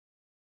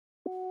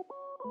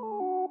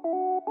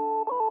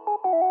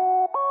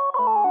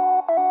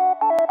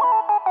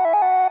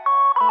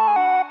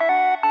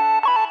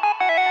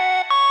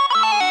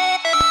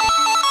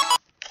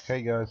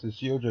Hey guys, it's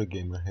Yojo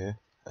Gamer here,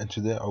 and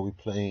today I'll be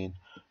playing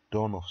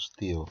Dawn of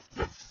Steel.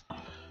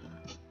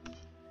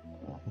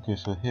 Okay,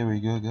 so here we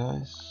go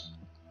guys.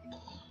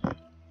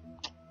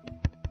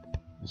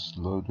 It's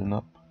loading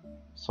up.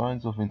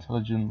 Signs of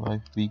intelligent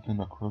life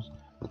beacon across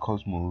the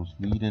cosmos,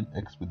 leading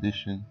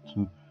expedition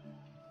to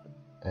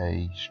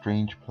a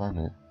strange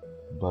planet.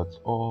 But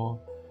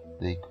all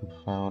they could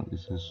find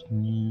is a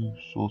new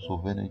source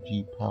of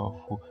energy,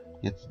 powerful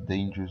yet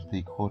dangerous.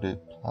 They called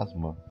it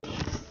plasma.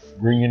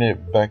 Bringing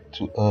it back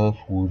to Earth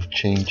would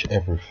change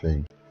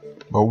everything.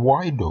 But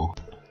why though?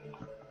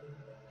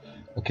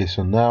 Okay,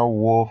 so now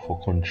war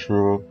for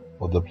control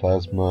of the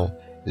plasma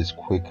is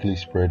quickly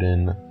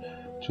spreading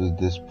to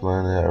this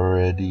planet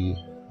already.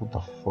 What the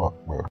fuck,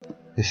 bro?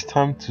 It's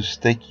time to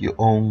stake your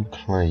own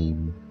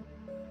claim.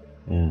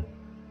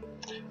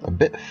 A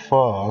bit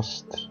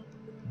fast,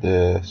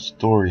 the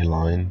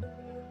storyline,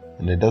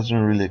 and it doesn't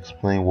really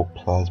explain what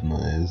plasma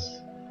is.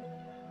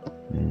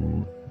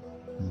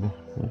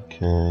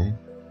 Okay.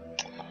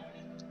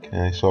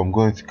 Okay, so I'm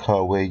going to cut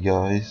away,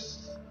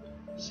 guys.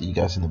 See you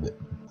guys in a bit.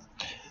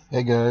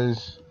 Hey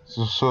guys,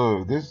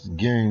 so this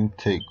game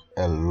take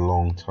a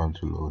long time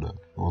to load up.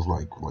 It was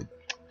like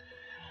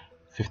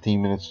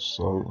 15 minutes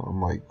or so.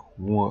 I'm like,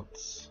 what?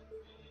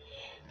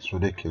 It's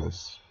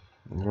ridiculous.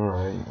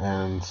 Alright,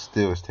 and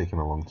still it's taking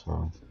a long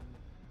time.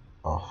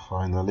 Oh,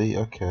 finally,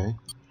 okay.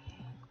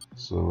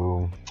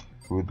 So,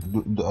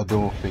 I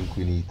don't think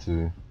we need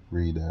to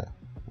read that.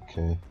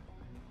 Okay.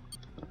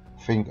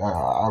 I think I've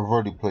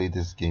already played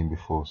this game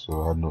before,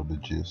 so I know the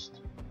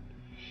gist.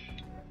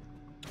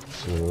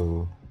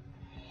 So,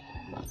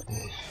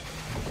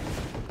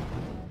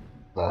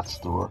 that's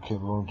the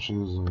rocket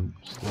launchers and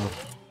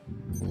stuff.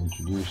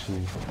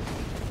 Introducing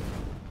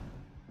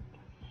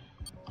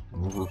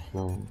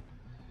everything.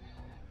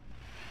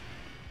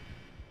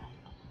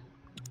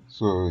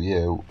 So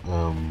yeah,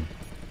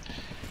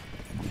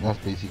 that's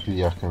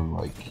basically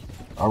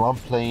I'm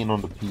playing on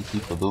the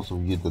PC. For those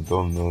of you that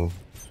don't know,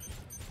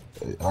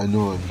 I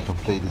know you can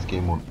play this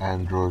game on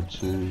Android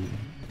too,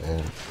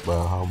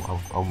 but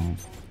I'm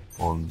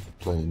on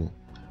playing it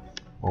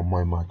on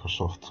my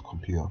Microsoft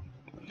computer.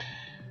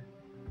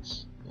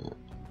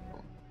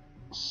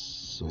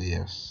 So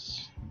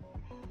yes.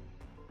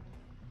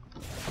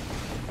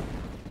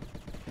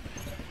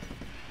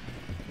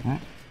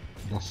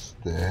 That's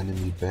the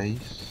enemy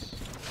base.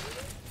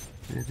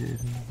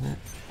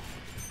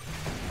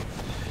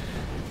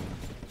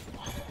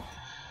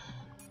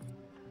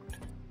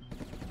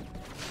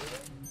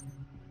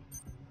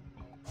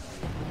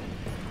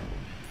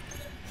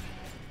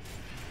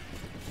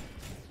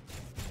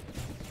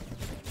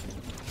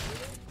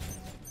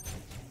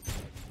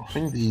 I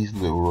think these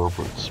little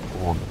robots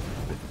spawn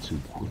a bit too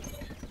quick.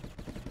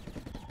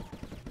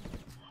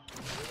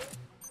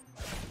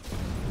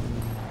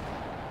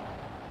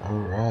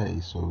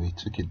 Alright, so we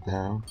took it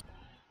down.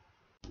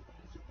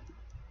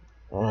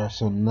 Alright,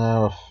 so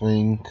now I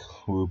think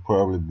we'll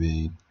probably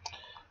be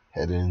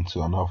heading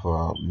to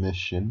another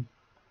mission.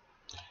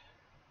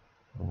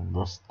 And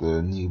that's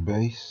the new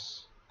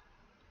base.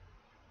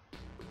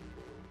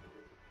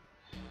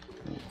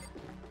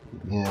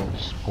 Yeah,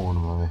 just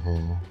spawn right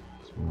here.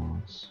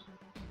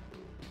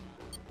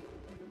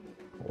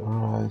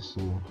 Alright,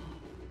 so...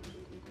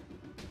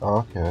 Oh,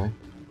 okay.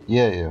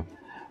 Yeah,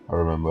 I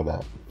remember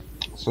that.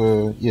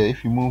 So, yeah,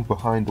 if you move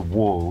behind the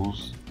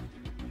walls,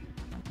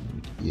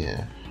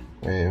 yeah,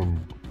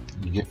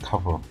 you get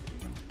cover,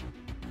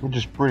 which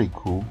is pretty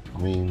cool. I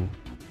mean,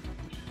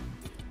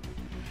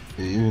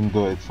 even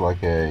though it's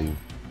like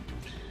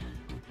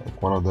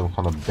one of them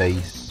kind of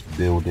base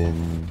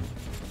building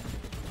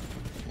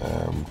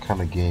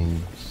kind of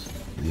games,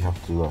 you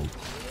have to like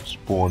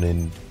spawn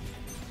in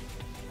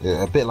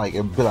a bit like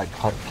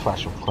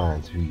Clash of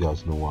Clans, if you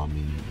guys know what I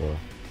mean. But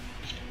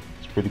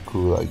it's pretty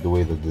cool, like the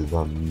way that they're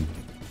done.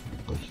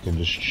 Like you can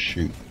just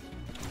shoot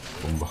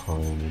from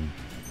behind and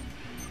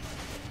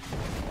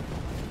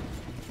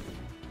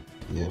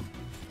yep,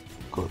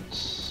 got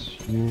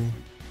you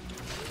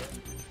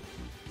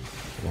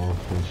and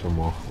finish him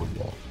off with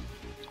that.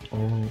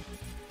 Alright.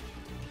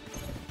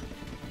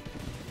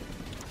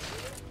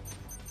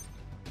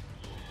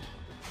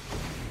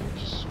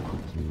 Just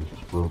quickly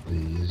explode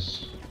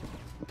these.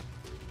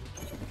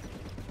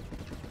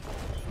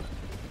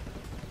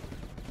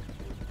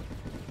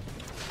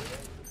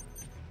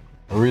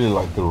 I really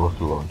like the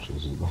rocket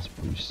launchers, that's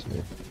pretty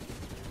sick.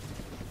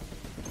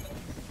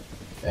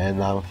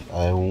 And I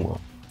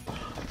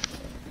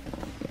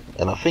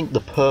think the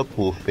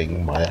purple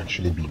thing might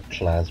actually be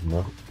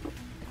plasma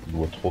we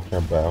were talking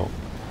about.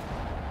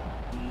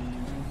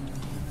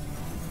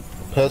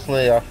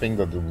 Personally, I think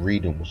that the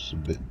reading was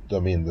the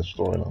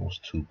storyline was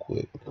too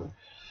quick.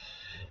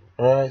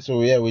 Alright,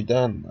 so yeah, we're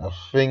done. I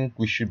think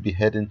we should be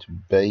heading to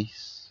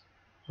base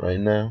right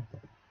now.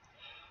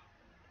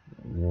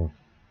 Yeah.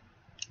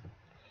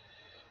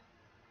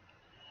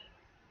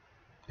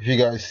 If you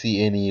guys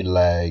see any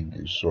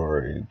lag,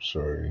 sorry,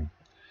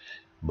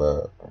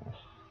 but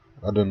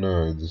I don't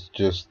know, it's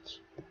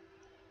just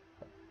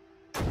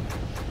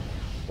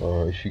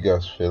if you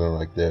guys feeling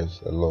like there's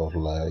a lot of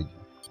lag,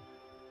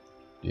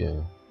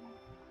 yeah.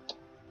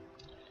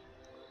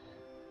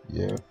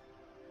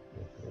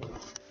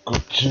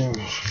 Got to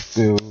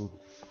build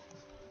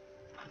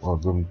all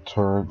them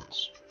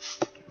turrets.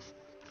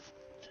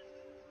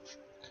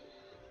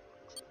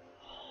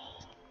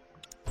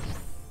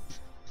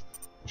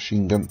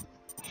 Machine gun.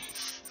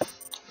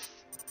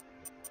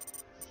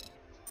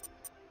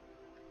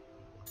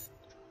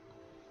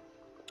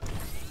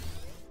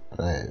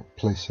 Right,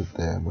 place it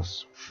there.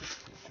 Let's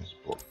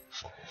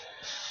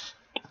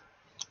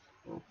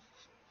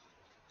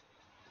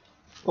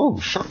oh,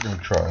 shotgun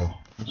trial.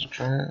 Let's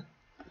try it.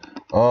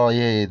 Oh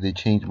yeah, they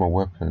changed my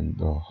weapon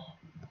though.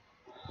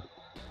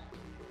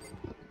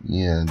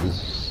 Yeah,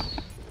 this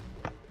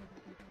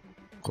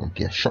gotta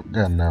get a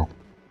shotgun now.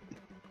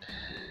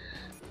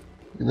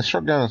 The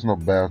shotgun is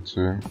not bad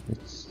too.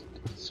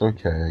 It's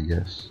okay, I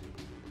guess.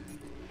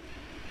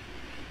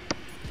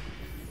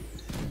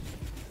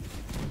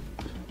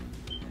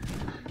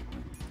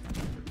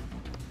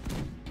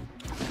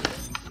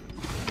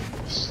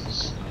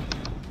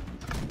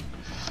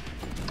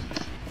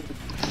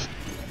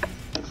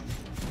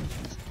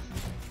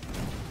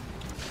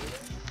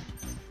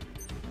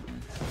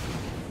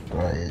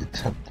 Right,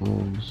 tap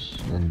those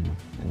and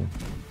yeah.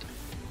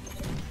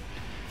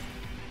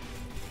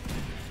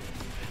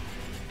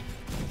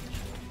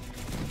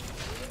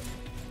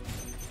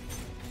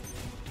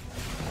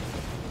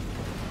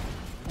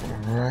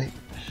 Alright.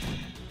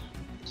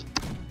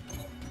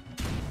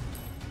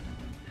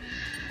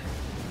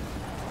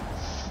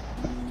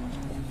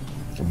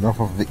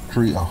 Another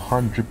victory,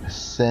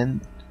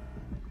 100%.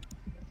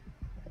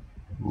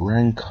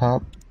 Rank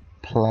up,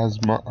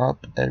 plasma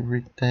up,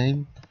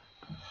 everything.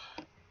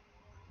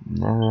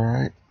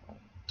 Alright.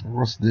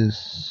 What's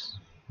this?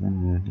 What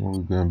are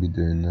we gonna be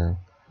doing now?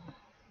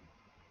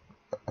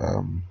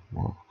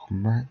 Well,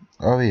 command.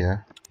 Oh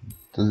yeah.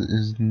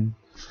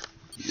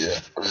 Yeah,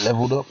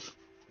 leveled up.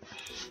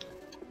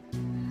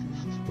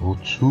 Level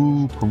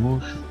 2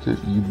 promotion.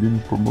 You've been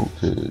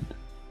promoted.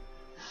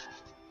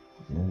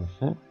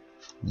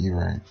 E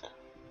rank.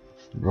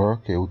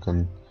 Okay, we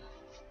can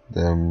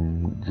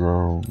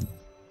drone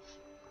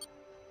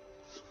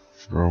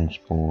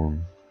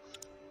spawn.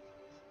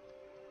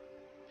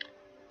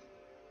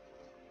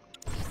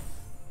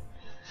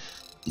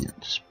 Yeah,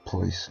 just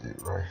place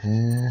it right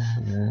here.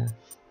 Yeah.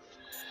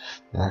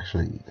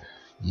 Actually,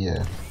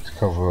 yeah, to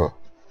cover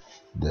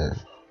the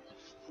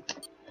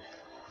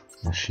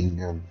machine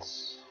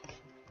guns,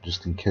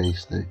 just in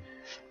case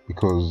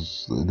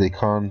because they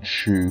can't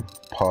shoot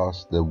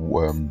past the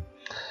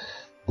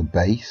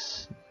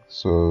base.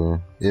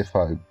 So if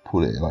I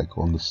put it like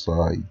on the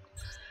side,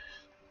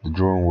 the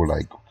drone will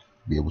like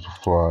be able to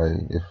fly.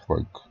 If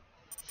like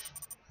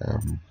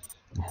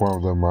if one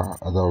of them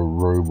other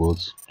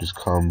robots just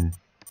come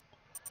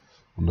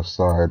on the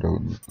side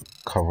and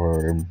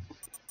cover him,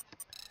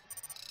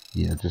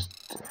 yeah, just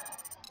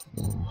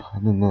I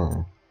don't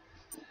know,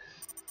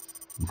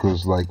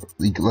 because like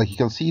you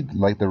can see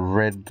like the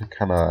red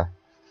kind of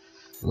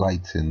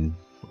lighting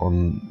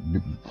on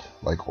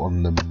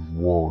the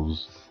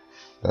walls.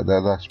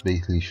 That's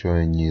basically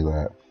showing you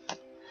that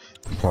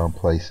you can't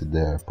place it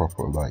there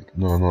proper. Like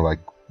no, like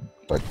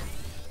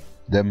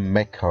them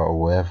mecha or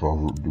whatever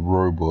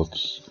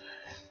robots,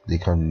 they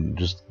can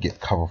just get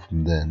cover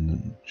from there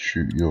and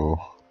shoot your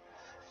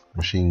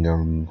machine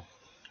gun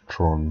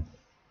tron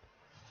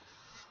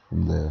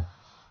from there.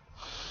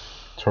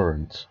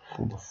 Turret.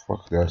 What the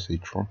fuck did I say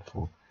tron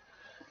for?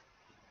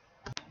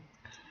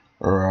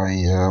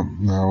 Alright,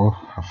 now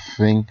I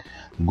think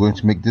I'm going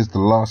to make this the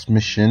last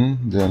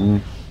mission,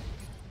 then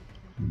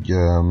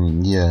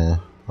yeah,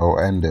 I'll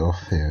end it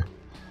off here.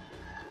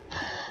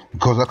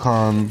 Because I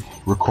can't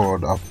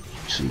record up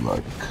to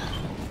like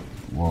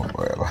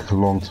a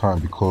long time,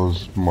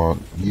 because my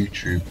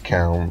YouTube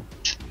account,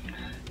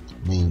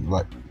 I mean,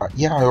 like,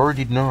 yeah, I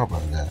already know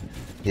about that.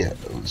 Yeah,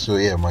 so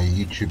yeah, my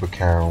YouTube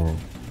account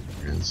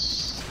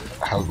has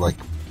like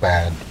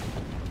bad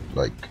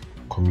like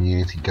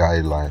community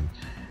guideline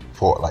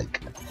for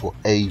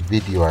a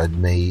video I'd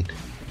made,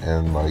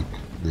 and like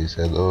they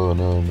said, oh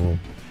no,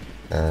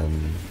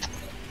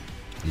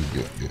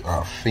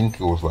 I think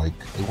it was like,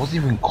 it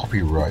wasn't even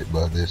copyright,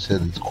 but they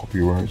said it's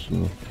copyright,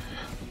 so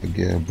I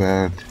get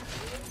bad,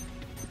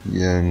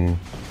 yeah,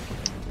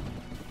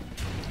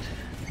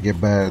 I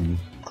get bad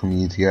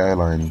community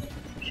guideline,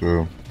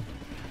 so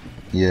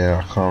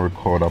yeah, I can't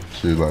record up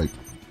to like,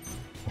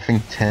 I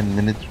think 10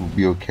 minutes will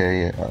be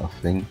okay. I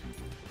think,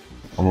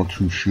 I'm not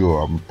too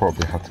sure. I'm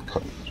probably have to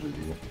cut this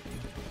video,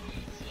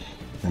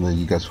 and then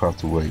you guys will have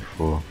to wait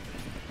for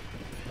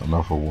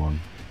another one.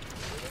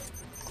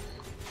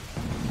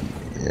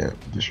 Yeah,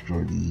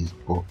 destroy these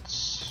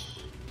bots.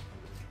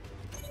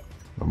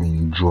 I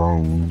mean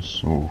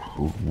drones, or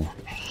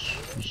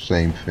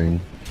same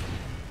thing.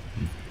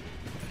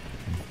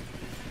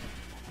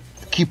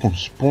 Keep on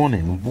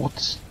spawning.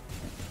 What?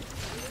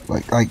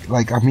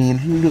 Like I mean,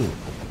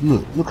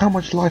 look how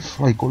much life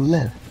I got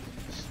left.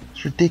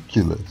 It's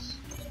ridiculous.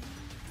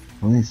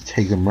 I need to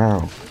take them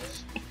out.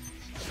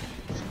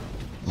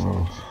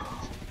 Oh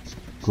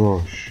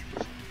gosh.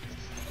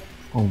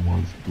 Oh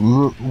my,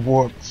 look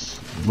what,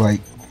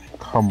 like,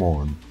 come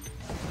on.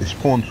 They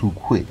spawned too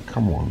quick,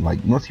 come on,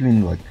 like, not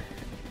even like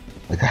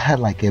I had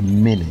like a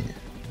minute.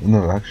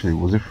 No, actually,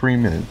 was it 3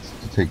 minutes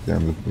to take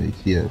down the base?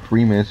 Yeah,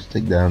 3 minutes to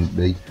take down the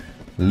base.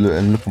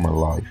 And look at my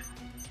life.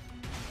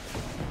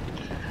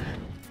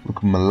 Look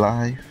at my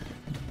life.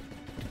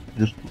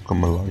 Just look at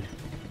my life.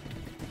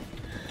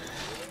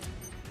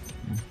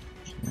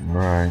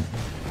 Alright.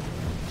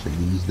 Take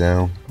these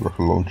down.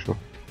 Rocket launcher.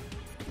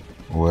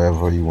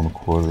 Whatever you want to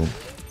call it.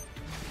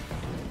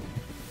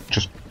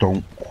 Just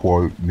don't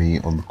quote me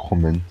on the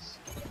comments.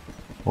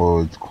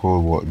 Or it's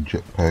called what,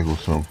 jetpack or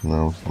something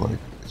else. Like,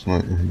 it's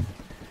not even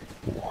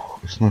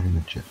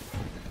a jetpack.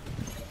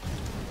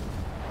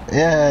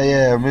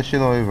 Yeah,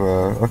 mission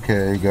over.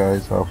 Okay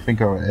guys, I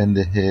think I'll end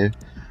it here.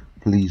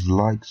 Please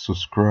like,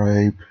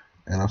 subscribe,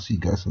 and I'll see you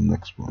guys in the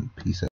next one. Peace out.